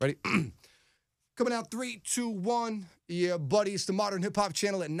Ready? Coming out 3, 2, 1. Yeah, buddy, it's the Modern Hip Hop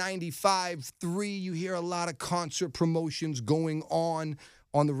Channel at 95.3. You hear a lot of concert promotions going on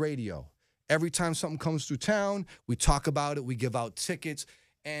the radio. Every time something comes through town, we talk about it, we give out tickets.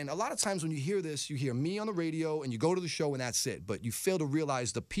 And a lot of times when you hear this, you hear me on the radio and you go to the show and that's it. But you fail to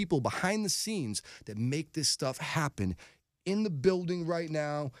realize the people behind the scenes that make this stuff happen. In the building right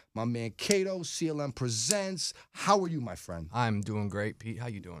now, my man Kato, CLM Presents. How are you, my friend? I'm doing great, Pete. How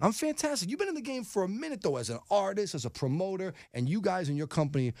you doing? I'm fantastic. You've been in the game for a minute, though, as an artist, as a promoter, and you guys in your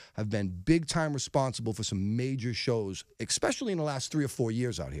company have been big time responsible for some major shows, especially in the last 3 or 4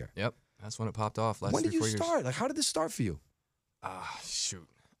 years out here. Yep, that's when it popped off. When did you start? Like, how did this start for you? Shoot.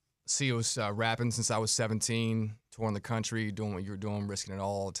 See, it was rapping since I was 17, touring the country, doing what you were doing, risking it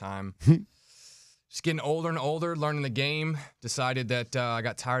all the time. Just getting older and older, learning the game. Decided that I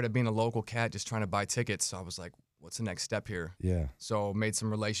got tired of being a local cat, just trying to buy tickets. So I was like, what's the next step here? Yeah. So made some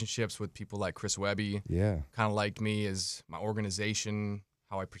relationships with people like Chris Webby. Yeah. Kind of liked me as my organization,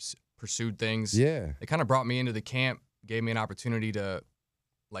 how I pursued things. Yeah. They kind of brought me into the camp, gave me an opportunity to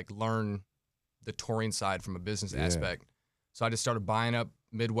like learn the touring side from a business aspect. So I just started buying up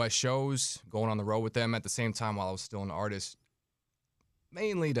Midwest shows, going on the road with them at the same time while I was still an artist,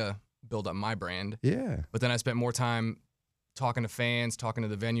 mainly to build up my brand. Yeah. But then I spent more time talking to fans, talking to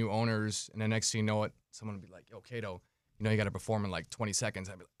the venue owners, and the next thing you know it, someone would be like, yo, Kato, you know you got to perform in like 20 seconds.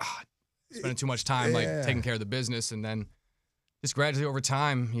 I'd be like, spending too much time like taking care of the business. And then just gradually over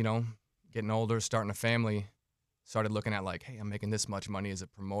time, you know, getting older, starting a family, started looking at like, hey, I'm making this much money as a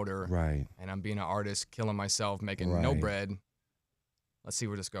promoter. Right. And I'm being an artist, killing myself, making no bread. Let's see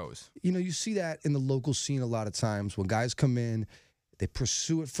where this goes. You know, you see that in the local scene a lot of times when guys come in, they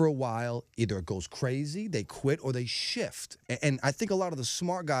pursue it for a while. Either it goes crazy, they quit, or they shift. And I think a lot of the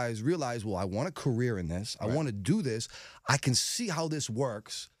smart guys realize, well, I want a career in this. I want to do this. I can see how this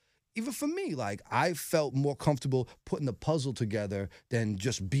works. Even for me, like, I felt more comfortable putting the puzzle together than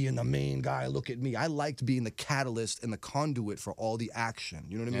just being the main guy. Look at me. I liked being the catalyst and the conduit for all the action.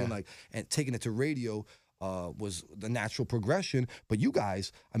 You know what I mean? Like, and taking it to radio was the natural progression. But you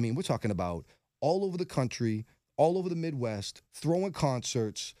guys, I mean, we're talking about all over the country, all over the Midwest, throwing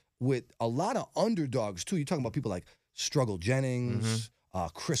concerts with a lot of underdogs, too. You're talking about people like Struggle Jennings,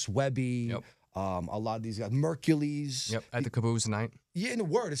 Chris Webby, a lot of these guys, Mercules. Yep, at the Caboose tonight. Yeah, in the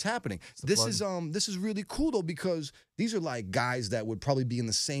word, it's happening. This is really cool, though, because these are like guys that would probably be in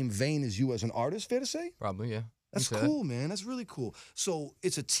the same vein as you as an artist, fair to say? Probably, yeah. That's cool, man. That's really cool. So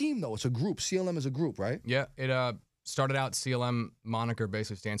it's a team, though. It's a group. CLM is a group, right? Yeah, it started out, CLM moniker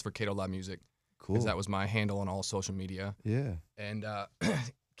basically stands for Kato Live Music. Cool. Because that was my handle on all social media. Yeah. And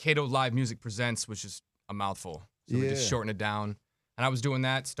Kato Live Music Presents was just a mouthful. So we just shortened it down. And I was doing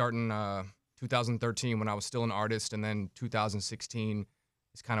that starting 2013 when I was still an artist. And then 2016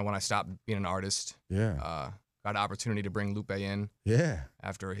 is kind of when I stopped being an artist. Yeah. Got an opportunity to bring Lupe in. Yeah.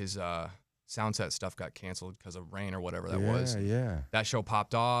 After his Soundset stuff got canceled because of rain or whatever that was. Yeah. That show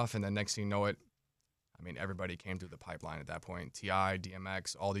popped off. And then next thing you know it, I mean, everybody came through the pipeline at that point. T.I.,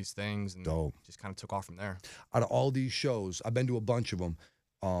 DMX, all these things. And just kind of took off from there. Out of all these shows, I've been to a bunch of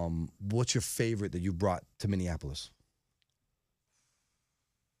them. What's your favorite that you brought to Minneapolis?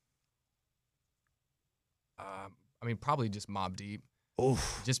 I mean, probably just Mobb Deep. Oh.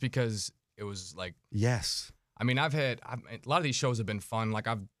 Just because it was like... Yes. I mean, a lot of these shows have been fun. Like,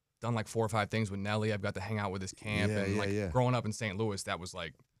 I've done like 4 or 5 things with Nelly. I've got to hang out with his camp. Growing up in St. Louis, that was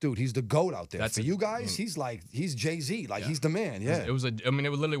like... Dude, he's the GOAT out there. For you guys, he's Jay-Z. Like, he's the man, yeah. It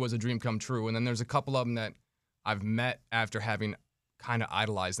literally was a dream come true. And then there's a couple of them that I've met after having kind of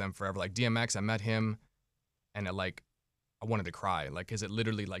idolized them forever. Like DMX, I met him, and I wanted to cry. Like, because it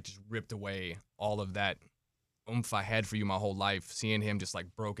literally, like, just ripped away all of that oomph I had for you my whole life. Seeing him just, like,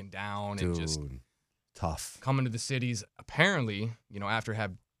 broken down and just... Tough. Coming to the cities, apparently, you know, after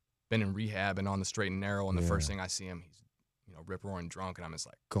have been in rehab and on the straight and narrow, and the first thing I see him, he's, you know, rip-roaring drunk, and I'm just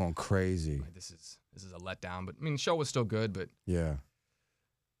like... Going crazy. Like, this is a letdown. But, I mean, the show was still good, but... Yeah.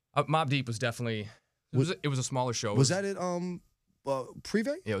 Mobb Deep was definitely... It was a smaller show. Was that at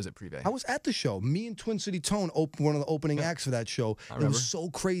Privé? Yeah, it was at Privé. I was at the show. Me and Twin City Tone opened one of the opening acts for that show. It was so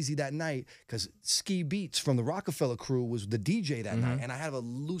crazy that night because Ski Beats from the Rockefeller crew was the DJ that night. And I had a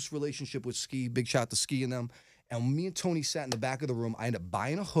loose relationship with Ski. Big shout out to Ski and them. And me and Tony sat in the back of the room. I ended up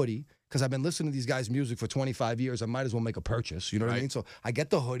buying a hoodie because I've been listening to these guys' music for 25 years. I might as well make a purchase. You know what I mean? So I get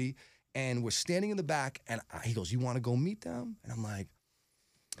the hoodie, and we're standing in the back, and he goes, "You want to go meet them?" And I'm like,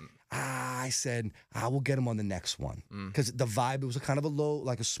 I said, I will get him on the next one. Because the vibe, it was a kind of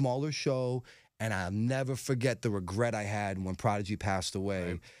a smaller show, and I'll never forget the regret I had when Prodigy passed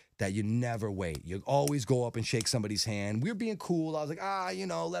away. that you never wait. You always go up and shake somebody's hand. We were being cool. I was like, you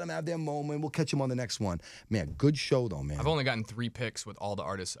know, let them have their moment. We'll catch them on the next one. Man, good show though, man. I've only gotten 3 pics with all the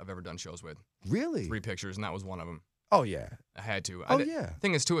artists I've ever done shows with. Really? 3 pictures, and that was one of them. Oh yeah. I had to. Yeah.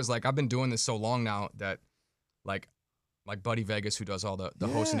 Thing is too is like I've been doing this so long now that like Buddy Vegas, who does all the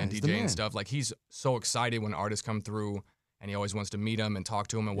hosting and he's the DJing man. and stuff, like he's so excited when artists come through, and he always wants to meet them and talk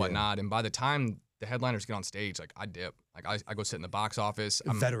to them and whatnot. And by the time the headliners get on stage, like I dip. Like I go sit in the box office.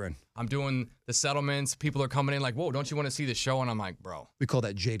 I'm Veteran. I'm doing the settlements. People are coming in like, whoa, don't you want to see the show? And I'm like, bro. We call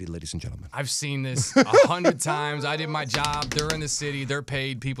that jaded, ladies and gentlemen. I've seen this 100 times. I did my job. They're in the city. They're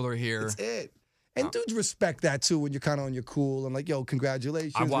paid. People are here. That's it. And dudes respect that too when you're kind of on your cool and like, yo,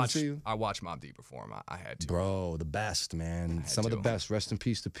 congratulations. I I watched Mobb Deep perform. I had to. Bro, the best, man. Some of the to. best. Rest in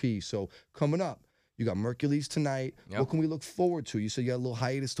peace to P. So coming up, you got Mercules tonight. Yep. What can we look forward to? You said you got a little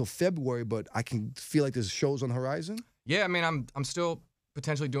hiatus till February, but I can feel like there's shows on the horizon. Yeah, I mean, I'm still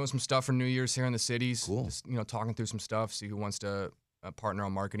potentially doing some stuff for New Year's here in the cities. Cool. Just, you know, talking through some stuff, see who wants to partner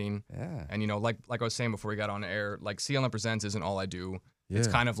on marketing. Yeah. And, you know, like I was saying before we got on air, like CLM Presents isn't all I do. Yeah. It's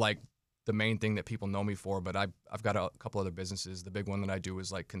kind of like the main thing that people know me for, but I've got a couple other businesses. The big one that I do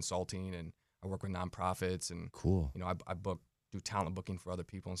is like consulting, and I work with nonprofits, and Cool. you know, I do talent booking for other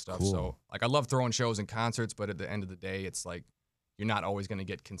people and stuff. Cool. So like I love throwing shows and concerts, but at the end of the day, it's like you're not always going to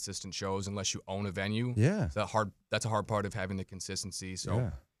get consistent shows unless you own a venue. Yeah. That's a hard part of having the consistency. So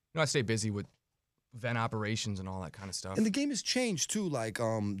you know, I stay busy with event operations and all that kind of stuff. And the game has changed too. Like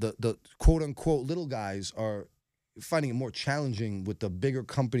the quote unquote little guys are finding it more challenging with the bigger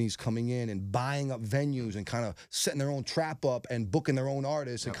companies coming in and buying up venues and kind of setting their own trap up and booking their own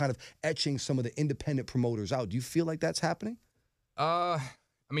artists and kind of etching some of the independent promoters out. Do you feel like that's happening? I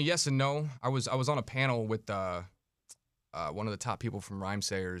mean, yes and no. I was on a panel with one of the top people from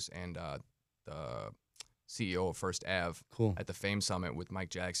Rhymesayers and the CEO of First Ave at the Fame Summit with Mike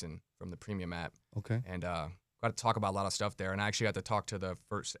Jackson from the Premium app. Okay. And got to talk about a lot of stuff there. And I actually got to talk to the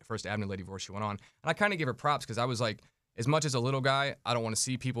First Avenue lady before she went on. And I kind of gave her props because I was like, as much as a little guy, I don't want to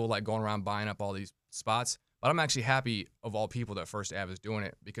see people like going around buying up all these spots. But I'm actually happy of all people that First Ave is doing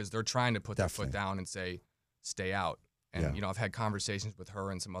it because they're trying to put their foot down and say, stay out. And, you know, I've had conversations with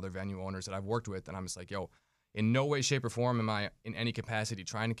her and some other venue owners that I've worked with. And I'm just like, yo, in no way, shape, or form am I in any capacity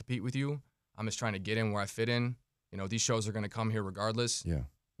trying to compete with you. I'm just trying to get in where I fit in. You know, these shows are going to come here regardless. Yeah.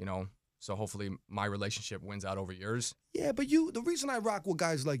 You know, so hopefully my relationship wins out over yours. Yeah, but the reason I rock with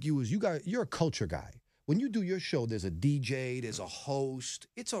guys like you is you're a culture guy. When you do your show, there's a DJ, there's a host.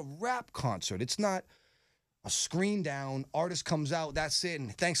 It's a rap concert. It's not a screen down, artist comes out, that's it,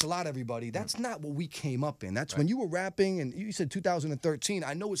 and thanks a lot, everybody. That's not what we came up in. That's when you were rapping, and you said 2013.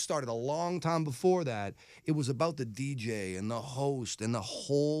 I know it started a long time before that. It was about the DJ and the host and the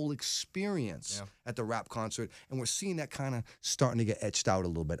whole experience at the rap concert, and we're seeing that kind of starting to get etched out a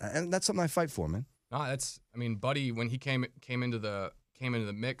little bit. And that's something I fight for, man. No, I mean, Buddy, when he came into the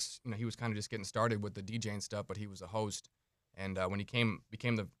mix, you know, he was kind of just getting started with the DJing stuff, but he was a host. And when he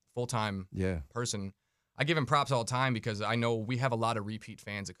became the full-time person, I give him props all the time because I know we have a lot of repeat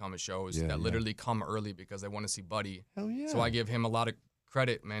fans that come to shows that literally come early because they want to see Buddy. Hell yeah. So I give him a lot of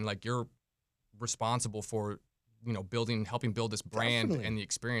credit, man. Like, you're responsible for, you know, helping build this brand and the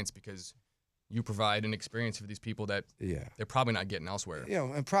experience because you provide an experience for these people that they're probably not getting elsewhere. Yeah,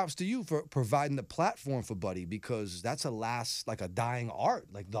 and props to you for providing the platform for Buddy because that's like a dying art,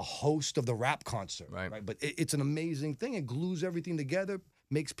 like the host of the rap concert. Right? But it's an amazing thing. It glues everything together,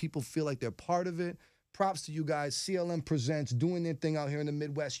 makes people feel like they're part of it. Props to you guys. CLM Presents, doing their thing out here in the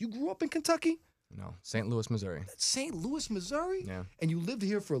Midwest. You grew up in Kentucky? No, St. Louis, Missouri. St. Louis, Missouri? Yeah. And you lived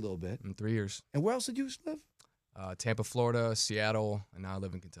here for a little bit? 3 years. And where else did you live? Tampa, Florida, Seattle, and now I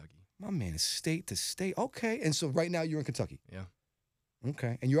live in Kentucky. My man is state to state. Okay. And so right now you're in Kentucky? Yeah.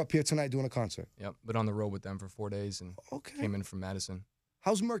 Okay. And you're up here tonight doing a concert? Yep. Been on the road with them for 4 days and came in from Madison.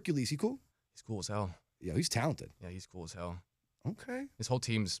 How's Mercules? He cool? He's cool as hell. Yeah, he's talented. Yeah, he's cool as hell. Okay. His whole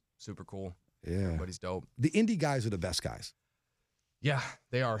team's super cool. Yeah. Everybody's dope. The indie guys are the best guys. Yeah,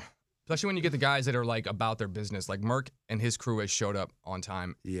 they are. Especially when you get the guys that are like about their business. Like Merc and his crew has showed up on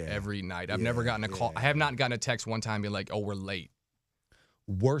time every night. I've never gotten a call. I have not gotten a text one time being like, oh, we're late.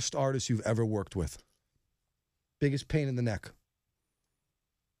 Worst artist you've ever worked with? Biggest pain in the neck?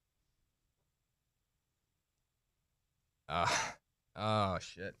 Oh,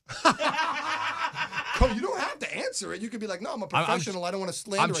 shit. You don't have to answer it. You could be like, no, I'm a professional. I don't want to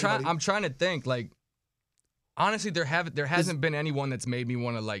slander anybody. I'm trying to think. Like, honestly, there hasn't been anyone that's made me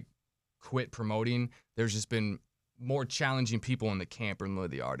want to like quit promoting. There's just been more challenging people in the camp than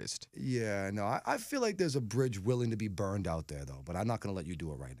the artist. Yeah, no, I feel like there's a bridge willing to be burned out there, though. But I'm not going to let you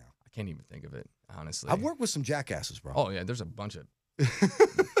do it right now. I can't even think of it, honestly. I've worked with some jackasses, bro. Oh, yeah, there's a bunch of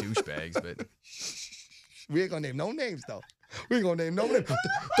douchebags, but we ain't gonna name no names though. We ain't gonna name no names.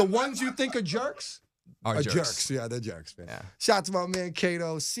 The ones you think are jerks are jerks. Yeah, they're jerks, man. Yeah. Shout out to my man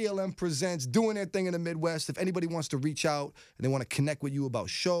Kato. CLM Presents, doing their thing in the Midwest. If anybody wants to reach out and they want to connect with you about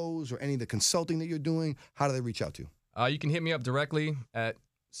shows or any of the consulting that you're doing, how do they reach out to you? You can hit me up directly at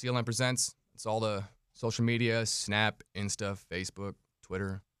CLM Presents. It's all the social media, Snap, Insta, Facebook,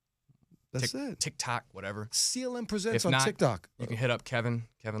 Twitter. That's it. TikTok, whatever. CLM Presents If on not, TikTok. You can hit up Kevin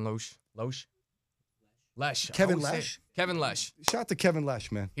Loesch. Lesh. Kevin I always say Lesh? it. Kevin Lesh. Shout out to Kevin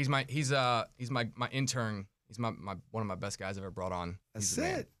Lesh, man. He's my intern. He's my one of my best guys I've ever brought on. That's He's the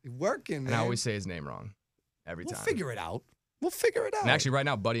man. it. You're working, man. And I always say his name wrong every We'll time. figure it out. We'll figure it out. And actually, right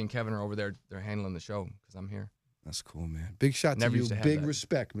now, Buddy and Kevin are over there. They're handling the show because I'm here. That's cool, man. Big shout Never to you. used to have Big that.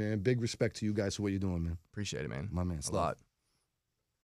 respect, man. Big respect to you guys for what you're doing, man. Appreciate it, man. My man. A lot.